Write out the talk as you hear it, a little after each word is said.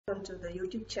Welcome to the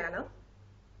YouTube channel.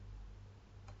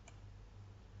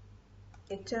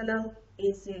 Internal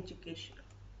Easy Education.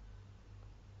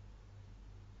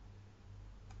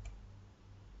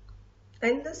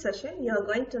 In this session, you are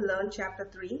going to learn Chapter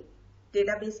 3,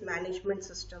 Database Management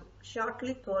System,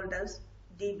 shortly called as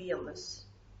DBMS.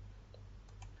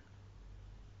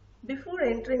 Before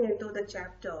entering into the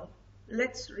chapter,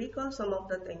 let's recall some of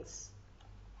the things.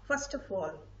 First of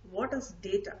all, what is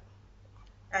data?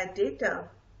 A data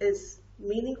is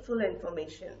meaningful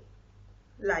information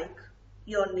like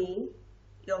your name,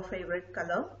 your favorite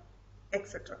color,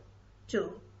 etc.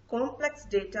 2. Complex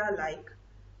data like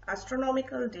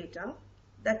astronomical data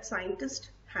that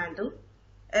scientists handle.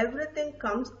 Everything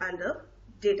comes under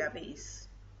database.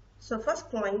 So first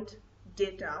point,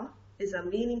 data is a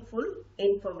meaningful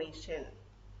information.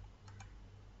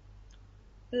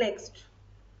 Next,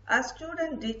 a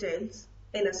student details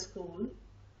in a school,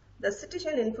 the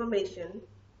citizen information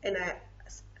in an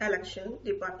election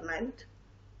department,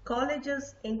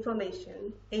 colleges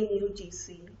information in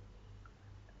UGC,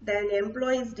 then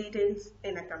employees details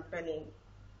in a company,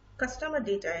 customer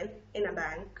detail in a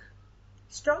bank,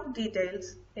 stock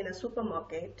details in a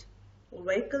supermarket,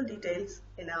 vehicle details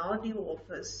in an RDO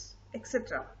office,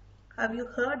 etc. Have you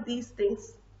heard these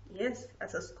things? Yes,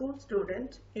 as a school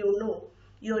student, you know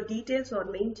your details are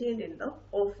maintained in the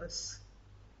office.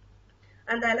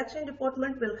 And the election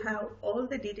department will have all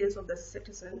the details of the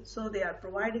citizen, so they are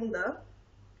providing the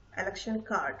election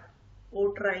card,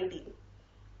 voter ID.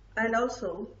 And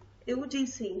also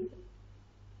UGC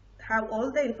have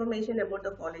all the information about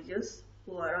the colleges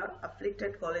who are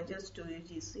affiliated colleges to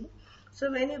UGC. So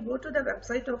when you go to the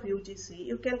website of UGC,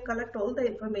 you can collect all the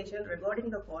information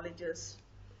regarding the colleges,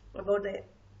 about the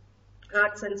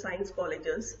arts and science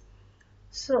colleges.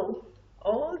 So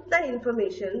all the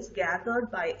informations gathered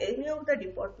by any of the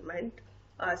department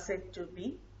are said to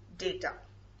be data.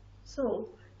 So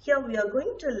here we are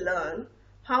going to learn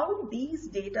how these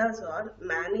data are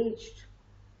managed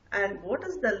and what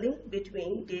is the link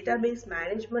between database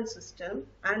management system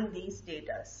and these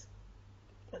data.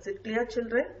 Is it clear,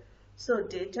 children? So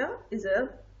data is a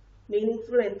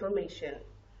meaningful information.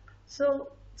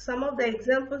 So some of the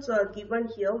examples are given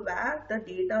here where the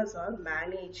data are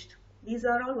managed. These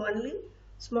are all only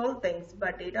small things,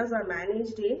 but data are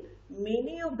managed in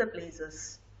many of the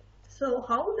places. So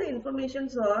how the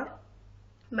informations are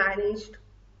managed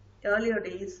earlier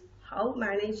days, how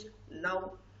managed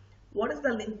now, what is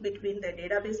the link between the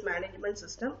database management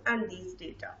system and these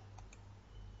data?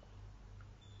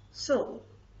 So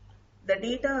the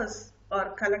data are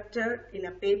collected in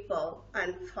a paper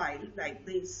and file like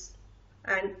this,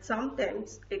 and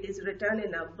sometimes it is written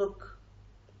in a book.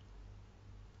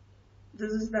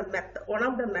 This is the method, one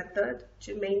of the methods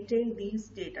to maintain these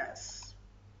data.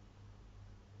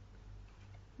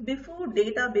 Before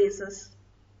databases,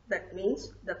 that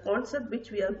means the concept which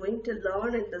we are going to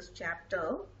learn in this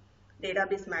chapter,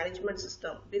 database management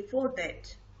system, before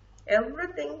that,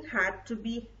 everything had to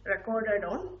be recorded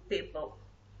on paper.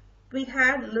 We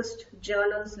had lists,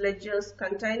 journals, ledgers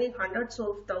containing hundreds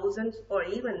of thousands or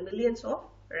even millions of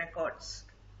records.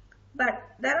 But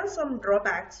there are some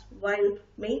drawbacks while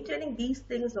maintaining these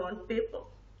things on paper.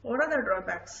 What are the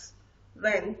drawbacks?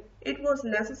 When it was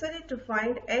necessary to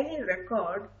find any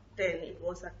record, then it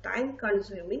was a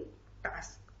time-consuming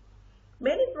task.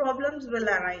 Many problems will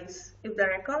arise if the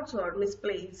records are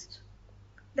misplaced.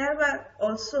 There were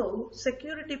also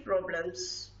security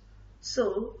problems.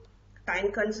 So,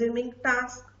 time-consuming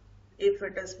task. If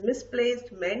it is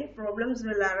misplaced, many problems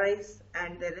will arise,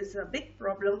 and there is a big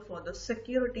problem for the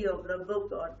security of the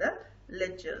book or the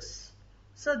ledgers.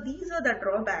 So these are the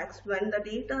drawbacks when the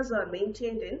data are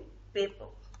maintained in paper.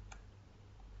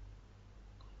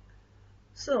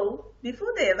 So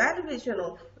before the evaluation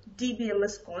of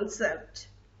DBMS concept,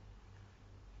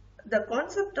 the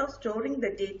concept of storing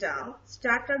the data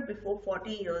started before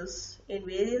 40 years in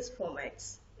various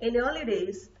formats. In early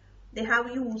days, they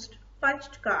have used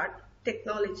punched card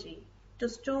technology to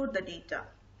store the data.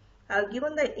 I have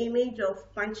given the image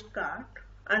of punched card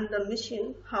and the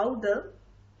machine, how the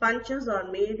punches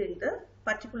are made in the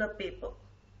particular paper.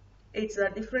 It's a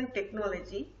different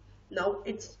technology. Now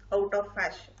it's out of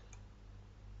fashion.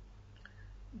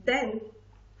 Then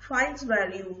files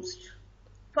were used.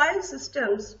 File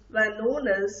systems were known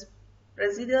as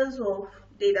residuals of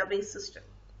database system.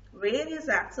 Various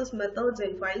access methods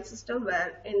in file system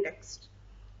were indexed,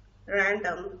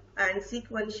 random and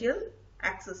sequential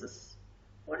accesses.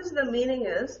 What is the meaning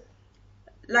is,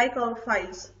 like our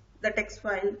files, the text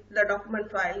file, the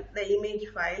document file, the image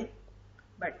file,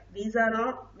 but these are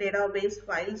not database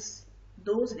files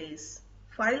those days.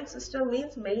 File system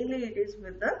means mainly it is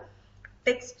with the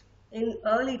text in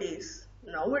early days.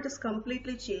 Now it is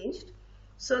completely changed.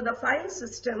 So the file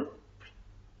system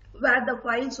where the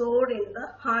files are in the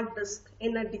hard disk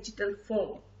in a digital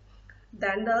form.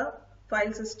 Then the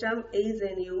file system is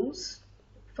in use.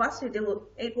 First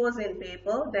it was in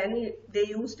paper, then they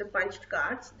used punched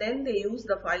cards, then they used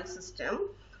the file system.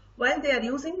 While they are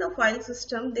using the file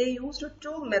system, they used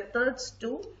two methods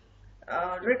to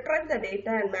retrieve the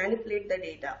data and manipulate the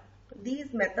data.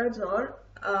 These methods are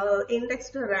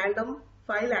indexed random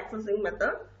file accessing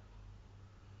method,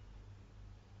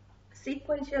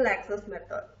 sequential access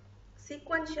method.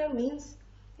 Sequential means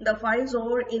the files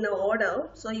are in order,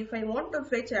 so if I want to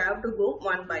fetch, I have to go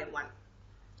one by one.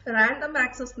 Random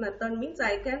access method means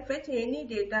I can fetch any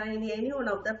data in any one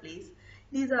of the place.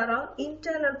 These are our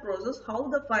internal process, how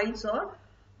the files are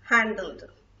handled.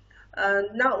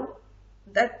 Now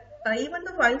that even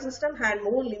the file system had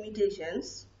more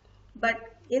limitations, but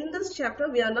in this chapter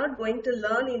we are not going to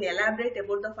learn in elaborate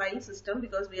about the file system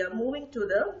because we are moving to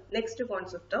the next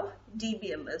concept of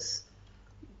DBMS.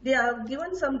 They are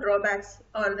given some drawbacks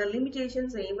or the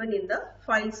limitations even in the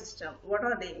file system. What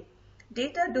are they?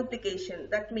 Data duplication,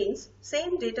 that means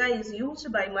same data is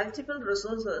used by multiple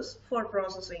resources for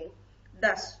processing,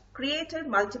 thus created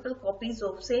multiple copies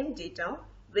of same data,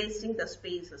 wasting the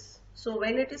spaces. So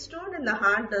when it is stored in the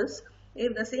hard disk,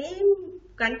 if the same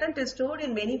content is stored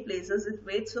in many places, it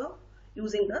wastes of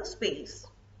using the space.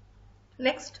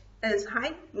 Next is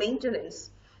high maintenance.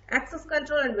 Access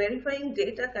control and verifying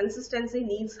data consistency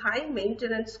needs high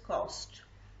maintenance cost.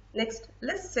 Next,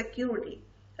 less security.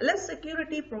 Less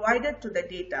security provided to the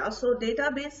data, so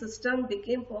database system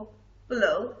became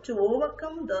popular to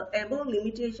overcome the above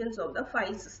limitations of the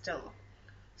file system.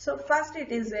 So first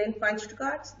it is in punched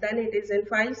cards, then it is in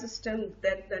file system,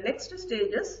 then the next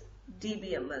stage is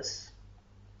DBMS.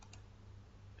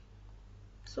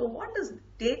 So what is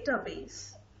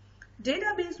database?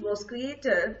 Database was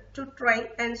created to try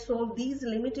and solve these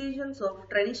limitations of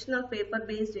traditional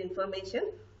paper-based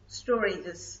information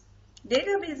storages.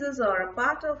 Databases are a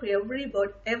part of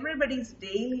everybody's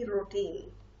daily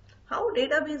routine. How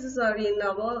databases are in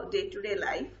our day-to-day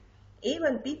life?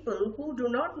 Even people who do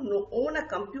not own a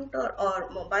computer or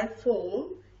mobile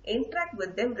phone interact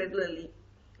with them regularly.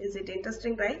 Is it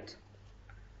interesting, right?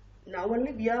 Now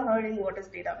only we are hearing what is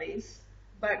database,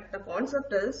 but the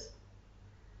concept is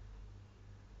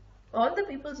all the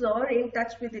peoples are in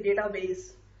touch with the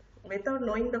database without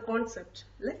knowing the concept.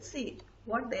 Let's see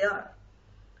what they are.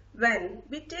 When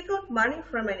we take out money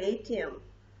from an ATM,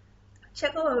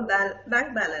 check our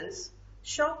bank balance,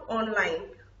 shop online,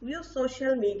 view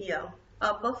social media,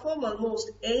 or perform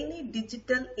almost any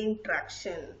digital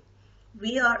interaction,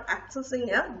 we are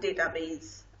accessing a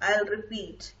database. I'll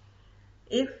repeat.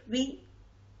 If we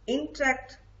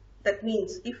interact, that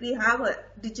means if we have a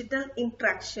digital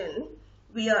interaction,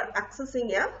 we are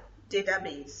accessing a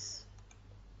database.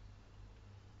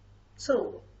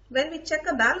 So, when we check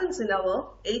a balance in our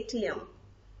ATM,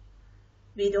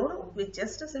 we don't know. We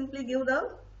just simply give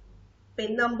the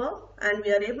PIN number and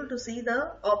we are able to see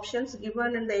the options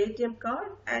given in the ATM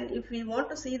card, and if we want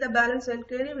to see the balance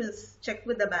inquiry, we'll check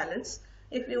with the balance.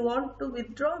 If we want to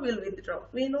withdraw, we'll withdraw.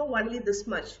 We know only this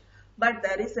much, but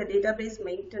there is a database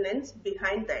maintenance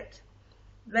behind that.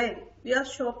 When we are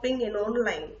shopping in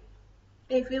online,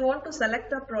 if we want to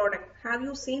select a product, have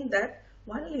you seen that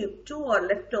only 2 are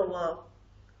left over?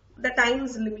 The time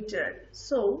is limited.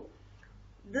 So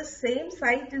this same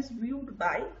site is viewed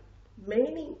by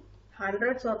many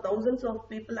hundreds or thousands of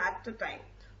people at a time.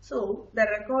 So the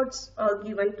records are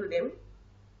given to them.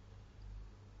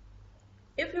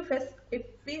 If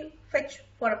we fetch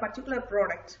for a particular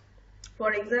product,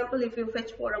 for example, if you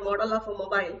fetch for a model of a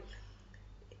mobile,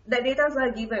 the data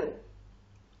are given.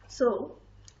 So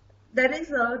there is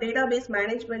a database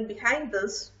management behind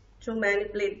this to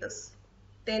manipulate this.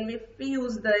 Then if we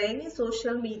use any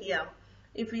social media,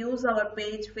 if we use our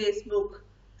page Facebook,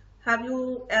 have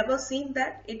you ever seen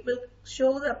that? It will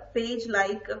show the page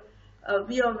like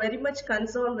we are very much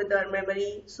concerned with our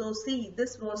memory. So see,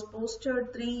 this was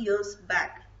posted 3 years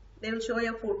back. They will show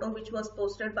a photo which was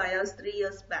posted by us 3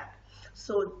 years back.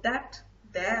 So that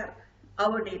there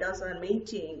our data are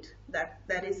maintained. That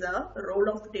there is a role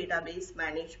of database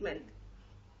management.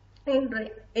 In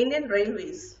Indian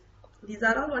Railways, these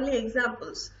are all only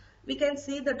examples. We can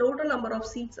see the total number of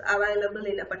seats available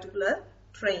in a particular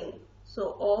train.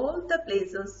 So all the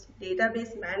places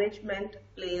database management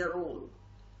play a role.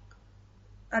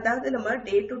 அதாவது நம்ம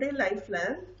day to day லைஃப்ல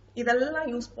இதெல்லாம்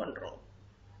use பண்றோம்.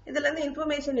 இதுல இருந்து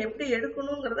information எப்படி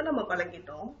எடுக்கணும்ங்கறத நம்ம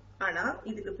பழகிட்டோம். ஆனா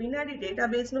இதுக்கு பின்னாடி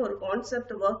டேட்டாபேஸ்னு ஒரு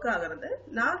கான்செப்ட் ஒர்க் ஆகுறது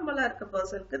நார்மலா இருக்க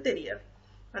பர்சனுக்கு தெரியாது.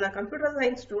 ஆனா கம்ப்யூட்டர்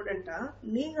சயின்ஸ் ஸ்டூடெண்டா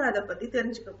நீங்க அதை பத்தி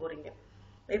தெரிஞ்சுக்க போறீங்க.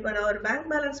 இப்ப நான் ஒரு பேங்க்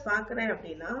பேலன்ஸ் பாக்குறேன்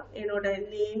அப்படின்னா என்னோட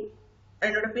நேம்,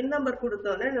 என்னோட பின் நம்பர்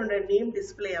கொடுத்தோன்னே என்னோட நேம்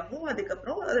டிஸ்பிளே ஆகும்.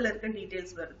 அதுக்கப்புறம் அதுல இருக்க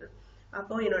டீடைல்ஸ் வருது.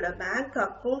 அப்போ என்னோட பேங்க்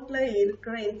அக்கௌண்ட்ல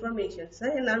இருக்கிற இன்ஃபர்மேஷன்ஸை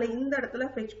என்னால இந்த இடத்துல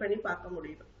ஃபெச் பண்ணி பார்க்க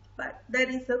முடியும். But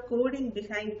there is a coding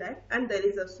behind that and there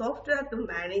is a software to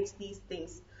manage these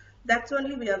things. That's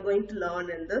only we are going to learn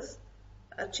in this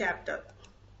chapter.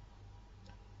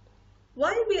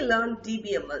 Why we learn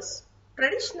DBMS?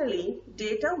 Traditionally,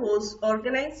 data was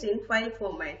organized in file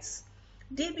formats.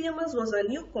 DBMS was a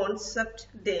new concept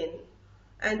then,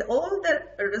 and all the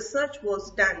research was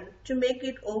done to make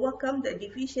it overcome the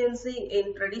deficiency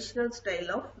in traditional style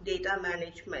of data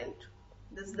management.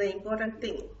 This is the important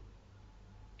thing.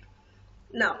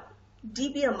 Now,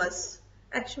 DBMS,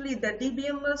 actually the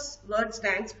DBMS word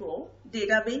stands for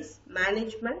Database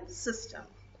Management System.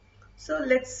 So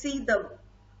let's see the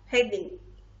heading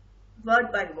word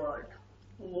by word.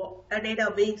 A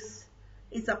database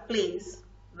is a place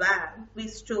where we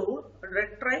store,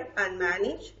 retrieve and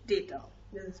manage data.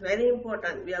 This is very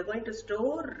important. We are going to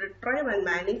store, retrieve and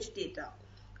manage data.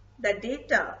 The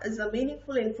data is a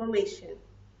meaningful information.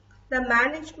 The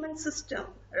management system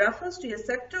refers to a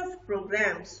set of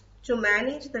programs to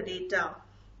manage the data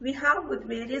we have with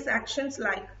various actions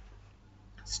like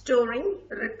storing,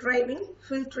 retrieving,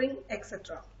 filtering,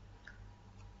 etc.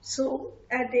 So,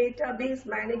 a database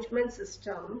management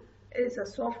system is a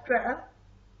software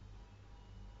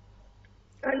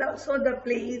and also the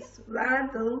place where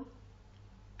the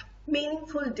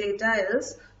meaningful data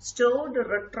is stored,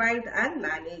 retrieved and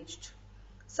managed.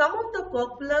 Some of the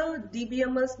popular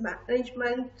DBMS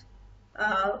management,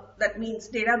 that means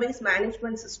database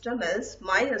management system is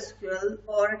MySQL,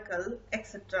 Oracle,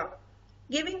 etc.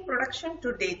 Giving protection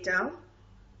to data,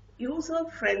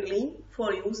 user-friendly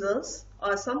for users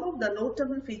are some of the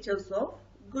notable features of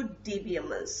good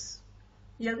DBMS.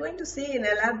 We are going to see and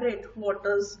elaborate what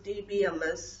is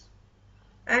DBMS,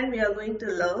 and we are going to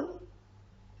learn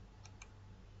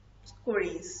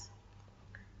queries.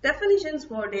 Definitions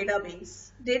for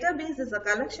database. Database is a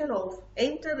collection of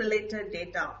interrelated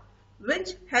data which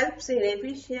helps in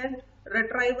efficient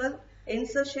retrieval,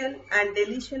 insertion and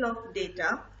deletion of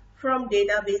data from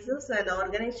databases and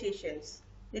organizations.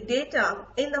 The data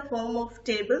in the form of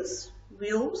tables,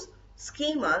 views,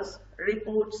 schemas,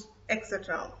 reports,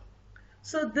 etc.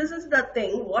 So this is the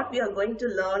thing what we are going to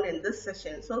learn in this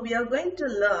session. So we are going to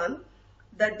learn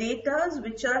the data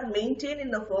which are maintained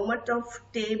in the format of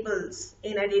tables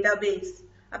in a database.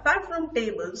 Apart from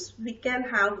tables, we can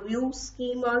have views,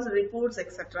 schemas, reports,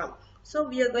 etc. So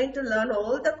we are going to learn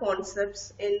all the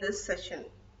concepts in this session.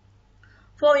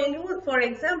 For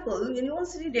example,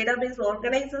 university database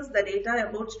organizes the data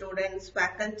about students,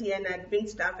 faculty and admin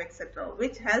staff, etc.,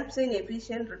 which helps in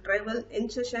efficient retrieval,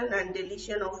 insertion and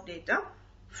deletion of data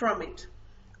from it.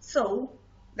 So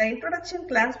the introduction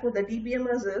class for the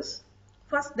DBMS is: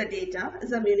 first, the data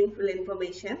is a meaningful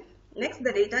information. Next,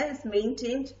 the data is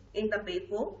maintained in the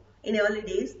paper in early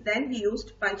days. Then we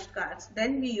used punched cards.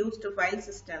 Then we used a file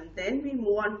system. Then we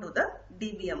move on to the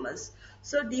DBMS.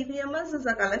 So DBMS is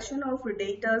a collection of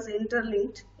data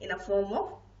interlinked in a form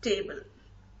of table.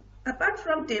 Apart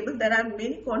from table, there are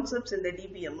many concepts in the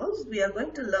DBMS we are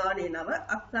going to learn in our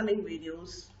upcoming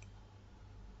videos.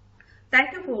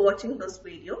 Thank you for watching this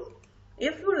video.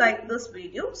 If you like this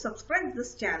video, subscribe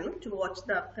this channel to watch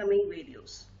the upcoming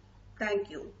videos. Thank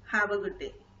you. Have a good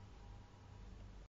day.